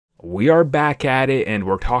We are back at it, and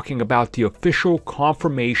we're talking about the official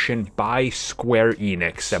confirmation by Square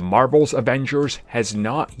Enix that Marvel's Avengers has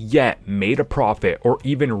not yet made a profit or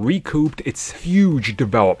even recouped its huge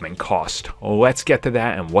development cost. Let's get to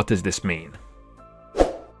that, and what does this mean?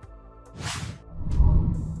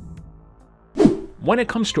 When it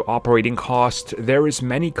comes to operating costs, there is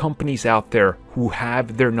many companies out there who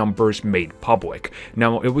have their numbers made public.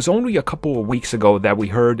 Now, it was only a couple of weeks ago that we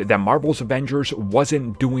heard that Marvel's Avengers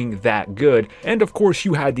wasn't doing that good, and of course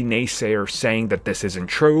you had the naysayers saying that this isn't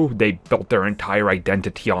true. They built their entire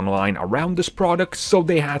identity online around this product, so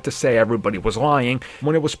they had to say everybody was lying,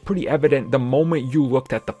 when it was pretty evident the moment you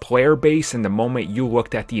looked at the player base and the moment you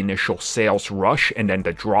looked at the initial sales rush and then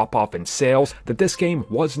the drop off in sales, that this game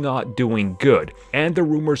was not doing good. And the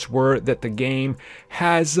rumors were that the game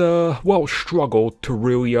has, struggled to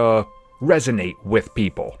really, resonate with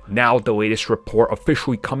people. Now, the latest report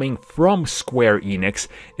officially coming from Square Enix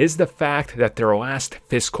is the fact that their last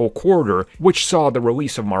fiscal quarter, which saw the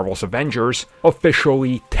release of Marvel's Avengers,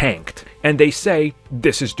 officially tanked. And they say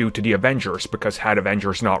this is due to the Avengers, because had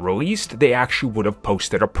Avengers not released, they actually would have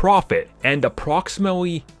posted a profit. And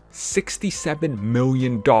approximately $67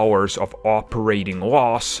 million of operating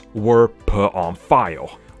loss were put on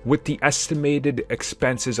file, with the estimated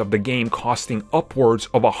expenses of the game costing upwards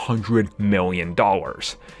of $100 million,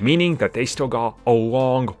 meaning that they still got a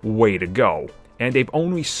long way to go. And they've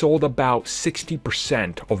only sold about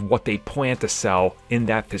 60% of what they plan to sell in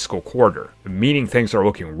that fiscal quarter, meaning things are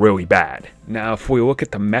looking really bad. Now, if we look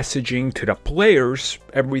at the messaging to the players,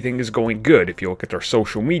 everything is going good if you look at their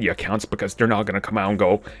social media accounts, because they're not going to come out and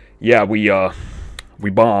go, yeah, we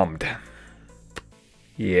bombed.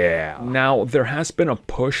 Yeah. Now, there has been a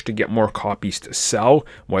push to get more copies to sell,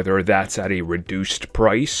 whether that's at a reduced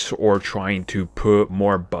price or trying to put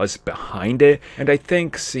more buzz behind it. And I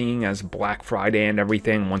think seeing as Black Friday and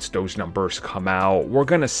everything, once those numbers come out, we're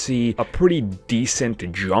going to see a pretty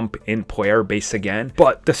decent jump in player base again.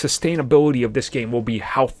 But the sustainability of this game will be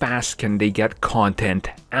how fast can they get content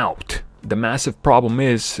out. The massive problem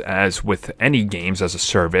is, as with any games as a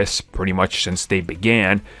service, pretty much since they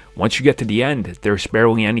began, once you get to the end, there's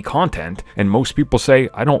barely any content, and most people say,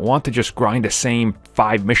 I don't want to just grind the same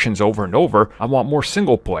 5 missions over and over, I want more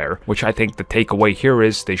single player, which I think the takeaway here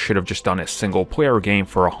is they should have just done a single player game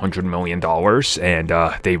for $100 million,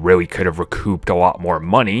 and they really could have recouped a lot more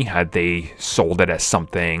money had they sold it as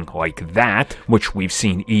something like that, which we've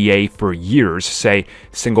seen EA for years say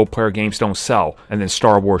single player games don't sell, and then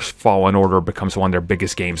Star Wars Fallen Order becomes one of their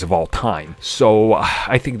biggest games of all time. So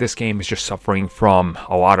I think this game is just suffering from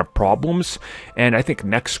a lot of problems, and I think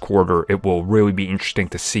next quarter it will really be interesting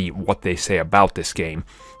to see what they say about this game,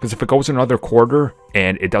 because if it goes another quarter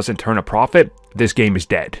and it doesn't turn a profit, this game is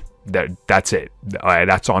dead. That's it.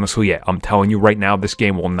 That's honestly it. I'm telling you right now, this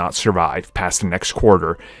game will not survive past the next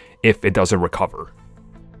quarter if it doesn't recover.